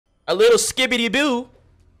A little skibbity boo.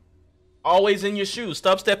 Always in your shoes.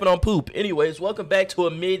 Stop stepping on poop. Anyways, welcome back to a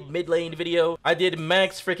mid lane video. I did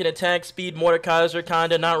max freaking attack speed Mordekaiser,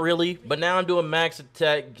 kinda, not really. But now I'm doing max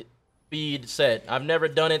attack speed Sett. I've never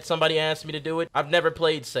done it. Somebody asked me to do it. I've never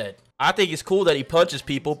played Sett. I think it's cool that he punches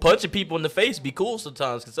people. Punching people in the face be cool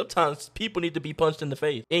sometimes, because sometimes people need to be punched in the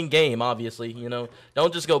face. In game, obviously, you know.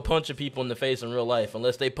 Don't just go punching people in the face in real life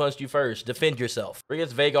unless they punched you first. Defend yourself.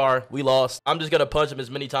 Against Veigar, we lost. I'm just gonna punch him as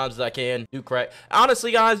many times as I can. Do crack.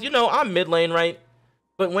 Honestly, guys, you know, I'm mid lane, right?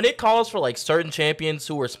 But when it calls for like certain champions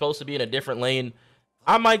who are supposed to be in a different lane,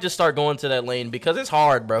 I might just start going to that lane because it's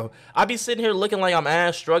hard, bro. I be sitting here looking like I'm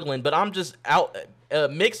ass struggling, but I'm just out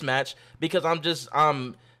mixed match because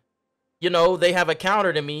you know, they have a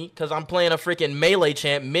counter to me because I'm playing a freaking melee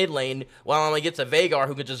champ mid lane while I'm against a Veigar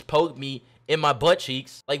who could just poke me in my butt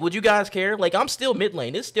cheeks. Like, would you guys care? Like, I'm still mid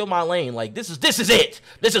lane. It's still my lane. Like, this is it.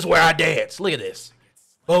 This is where I dance. Look at this.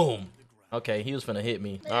 Boom. Okay, he was finna hit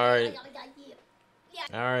me. All right.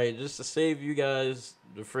 All right, just to save you guys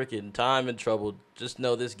the freaking time and trouble, just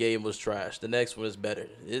know this game was trash. The next one is better.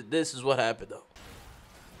 This is what happened, though.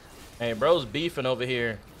 Hey, bro's beefing over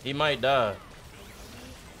here. He might die.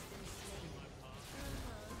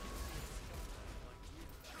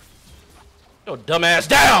 Yo, dumbass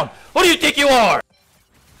down! Who do you think you are?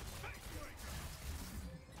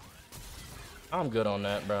 I'm good on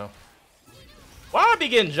that, bro. Why I be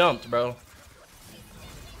getting jumped, bro?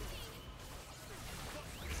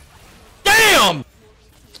 Damn!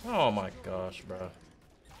 Oh my gosh, bro.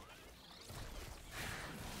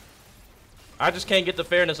 I just can't get the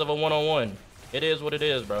fairness of a one-on-one. It is what it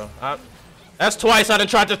is, bro. That's twice I done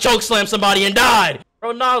tried to choke slam somebody and died.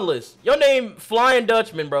 Bro, Nautilus, your name Flying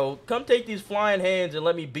Dutchman, bro. Come take these flying hands and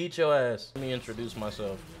let me beat your ass. Let me introduce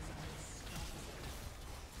myself.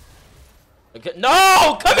 Okay.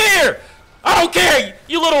 No, come here. I don't care.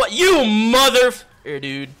 You mother. Here,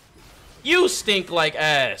 dude. You stink like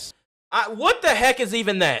ass. What the heck is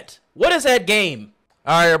even that? What is that game?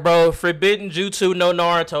 All right, bro. Forbidden Jutsu no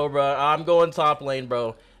Naruto, bro. I'm going top lane,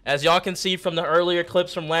 bro. As y'all can see from the earlier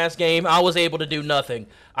clips from last game, I was able to do nothing.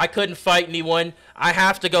 I couldn't fight anyone. I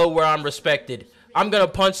have to go where I'm respected. I'm going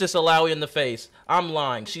to punch this Alawi in the face. I'm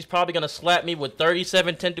lying. She's probably going to slap me with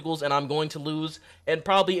 37 tentacles, and I'm going to lose and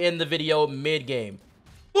probably end the video mid-game.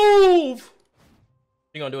 Move!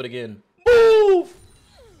 She's going to do it again. Move!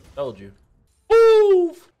 Told you.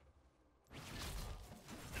 Move!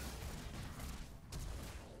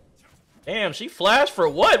 Damn, she flashed for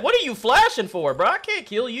what? What are you flashing for, bro? I can't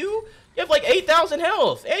kill you. You have like 8,000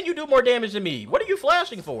 health, and you do more damage than me. What are you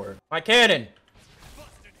flashing for? My cannon.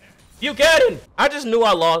 You cannon. I just knew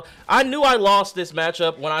I lost. I knew I lost this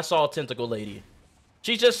matchup when I saw Tentacle Lady.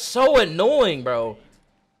 She's just so annoying, bro.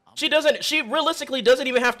 She realistically doesn't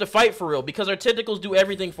even have to fight for real because her tentacles do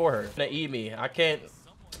everything for her. Gonna eat me. I can't.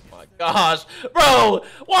 Oh my gosh, bro.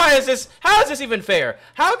 Why is this? How is this even fair?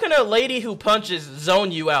 How can a lady who punches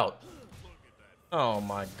zone you out? Oh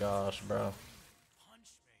my gosh, bro.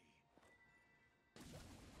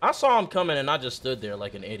 I saw him coming and I just stood there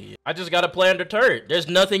like an idiot. I just gotta play under turret. There's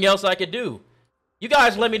nothing else I could do. You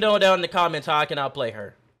guys let me know down in the comments how I can outplay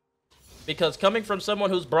her. Because coming from someone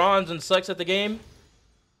who's bronze and sucks at the game.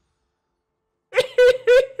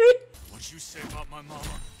 What you say about my mama?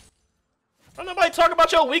 Don't nobody talk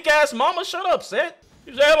about your weak ass mama. Shut up, Sett.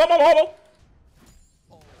 You say about my mama.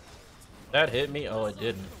 That hit me? Oh, it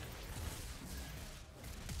didn't.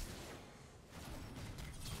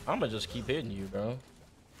 I'm gonna just keep hitting you, bro.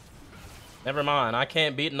 Never mind. I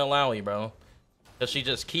can't beat an Alawi, bro. Because she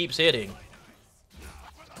just keeps hitting.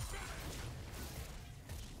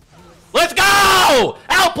 Let's go!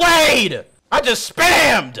 Outplayed! I just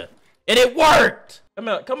spammed! And it worked!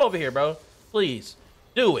 Come over here, bro. Please.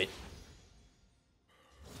 Do it.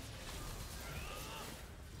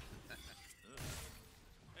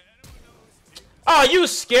 Oh, you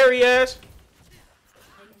scary ass.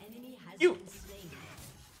 You.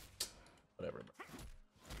 Whatever,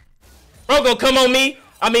 bro, go come on me.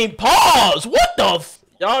 I mean, pause. What the f?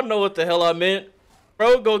 Y'all know what the hell I meant.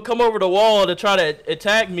 Bro, go come over the wall to try to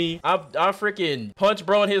attack me. I freaking punched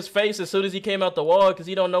bro in his face as soon as he came out the wall because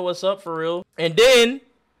he don't know what's up for real. And then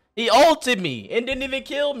he ulted me and didn't even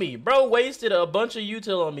kill me. Bro wasted a bunch of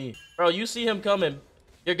util on me. Bro, you see him coming.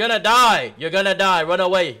 You're gonna die. You're gonna die. Run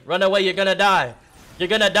away. Run away. You're gonna die. You're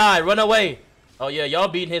gonna die. Run away. Oh, yeah. Y'all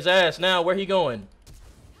beating his ass now. Where he going?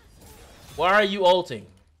 Why are you ulting?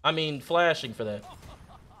 I mean, flashing for that.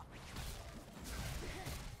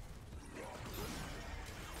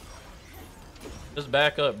 Just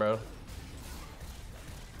back up, bro.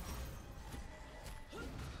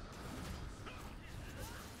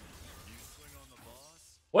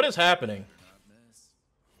 What is happening?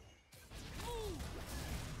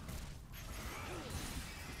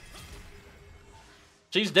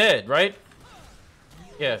 She's dead, right?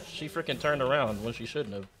 Yeah, she freaking turned around when she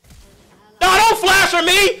shouldn't have. No, don't flash on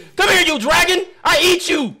me! Come here, you dragon! I eat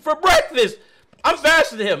you for breakfast! I'm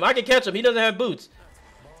faster than him. I can catch him. He doesn't have boots.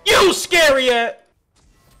 You scary ass!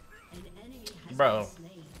 Bro,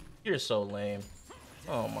 you're so lame.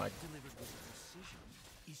 Oh my.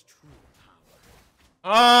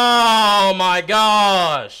 Oh my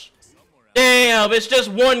gosh. Damn, it's just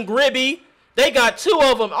one Gribby. They got two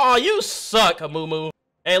of them. Oh, you suck, Hamumu.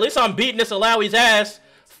 Hey, at least I'm beating this Alawi's ass.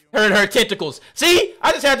 Her and her tentacles. See?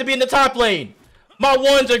 I just had to be in the top lane. My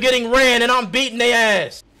ones are getting ran and I'm beating their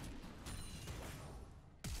ass.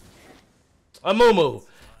 Hamumu,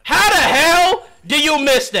 how the hell do you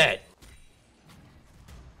miss that?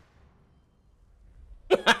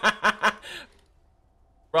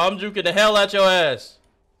 Bro, I'm juking the hell out your ass.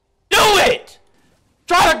 Do it!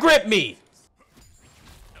 Try to grip me.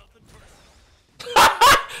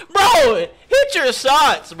 Bro, hit your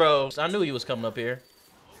shots, bro. I knew he was coming up here.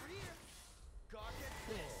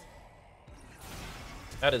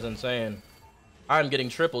 That is insane. I'm getting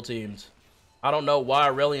triple teamed. I don't know why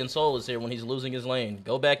Aurelion Sol is here when he's losing his lane.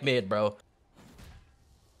 Go back mid, bro.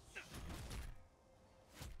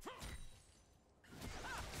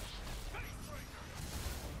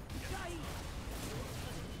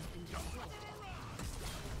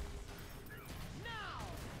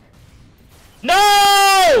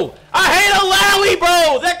 No! I hate Alawi,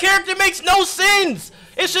 bro! That character makes no sense!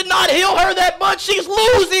 It should not heal her that much! She's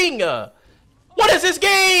losing! What is this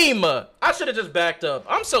game? I should have just backed up.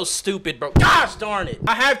 I'm so stupid, bro. Gosh darn it.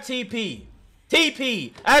 I have TP.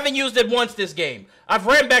 TP. I haven't used it once this game. I've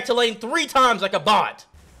ran back to lane 3 times like a bot.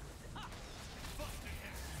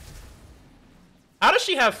 How does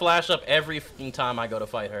she have flash up every time I go to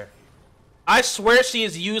fight her? I swear she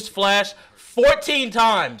has used flash 14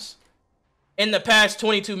 times in the past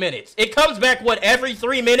 22 minutes. It comes back, what, every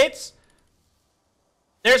 3 minutes?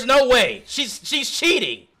 There's no way. She's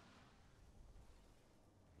cheating.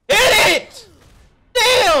 Hit it!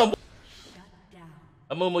 Damn!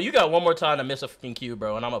 Hamumu, you got one more time to miss a fucking Q,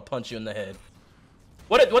 bro, and I'm gonna punch you in the head.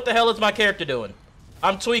 What the hell is my character doing?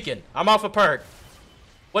 I'm tweaking. I'm off a perk.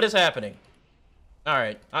 What is happening?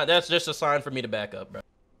 Alright, that's just a sign for me to back up, bro.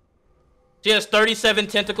 She has 37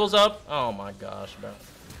 tentacles up? Oh my gosh, bro.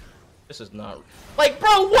 This is not... Like,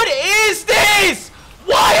 bro, what is this?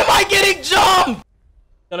 Why am I getting jumped?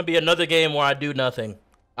 Gonna be another game where I do nothing.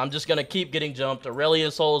 I'm just gonna keep getting jumped.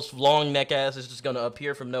 Aurelion Sol's long neck ass is just gonna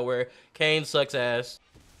appear from nowhere. Kayn sucks ass.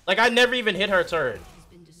 Like, I never even hit her turn.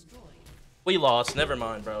 We lost. Never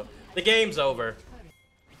mind, bro. The game's over.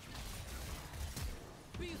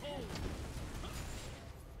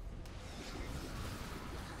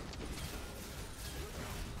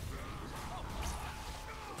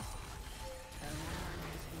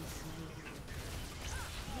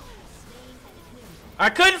 I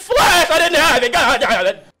couldn't flash! I didn't have it! God damn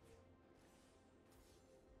it!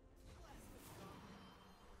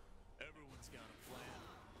 Everyone's got a plan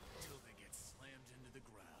until they get slammed into the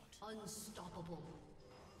ground. Unstoppable.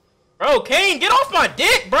 Bro, Kayn, get off my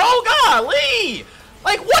dick, bro! Golly!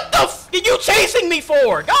 Like, what the f are you chasing me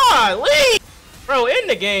for? Golly! Bro, in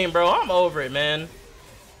the game, bro. I'm over it, man.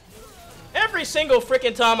 Every single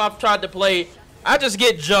freaking time I've tried to play, I just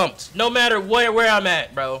get jumped. No matter where I'm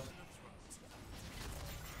at, bro.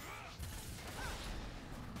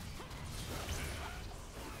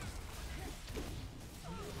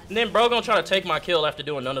 And then bro gonna try to take my kill after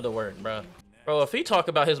doing none of the work, bro. Bro, if he talk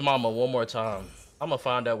about his mama one more time, I'm gonna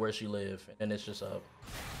find out where she live, and it's just up.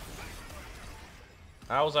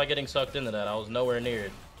 How was I getting sucked into that? I was nowhere near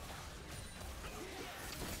it.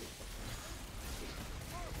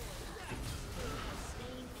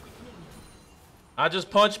 I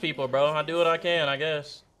just punch people, bro. I do what I can, I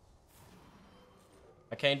guess.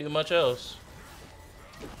 I can't do much else.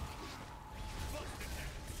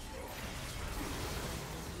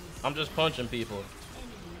 I'm just punching people.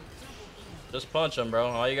 Just punch them, bro.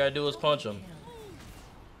 All you gotta do is punch them.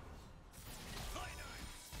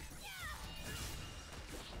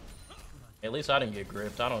 At least I didn't get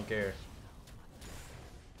gripped. I don't care.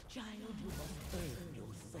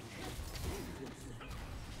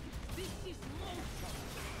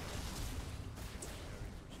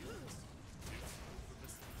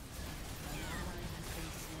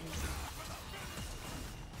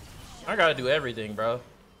 I gotta do everything, bro.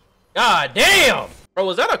 God damn! Bro,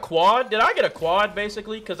 was that a quad? Did I get a quad,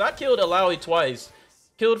 basically? Because I killed Alawi twice.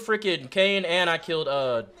 Killed freaking Kayn, and I killed,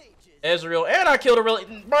 Ezreal, and I killed Bro,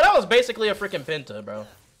 that was basically a freaking penta, bro.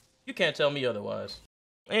 You can't tell me otherwise.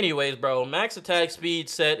 Anyways, bro, max attack speed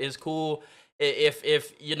Sett is cool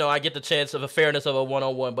if you know I get the chance of a fairness of a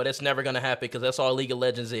one-on-one, but it's never gonna happen because that's all League of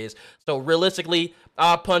Legends is. So realistically,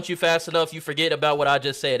 I'll punch you fast enough you forget about what I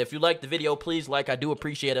just said. If you like the video, please like. I do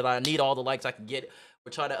appreciate it. I need all the likes I can get.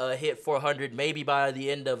 We're trying to hit 400 maybe by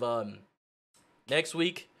the end of next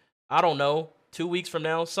week. I don't know, 2 weeks from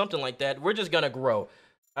now, something like that. We're just gonna grow.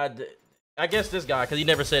 I guess this guy, because he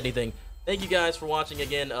never said anything. Thank you guys for watching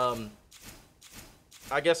again.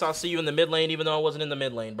 I guess I'll see you in the mid lane, even though I wasn't in the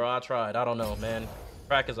mid lane, bro. I tried. I don't know, man.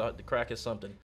 The crack is something.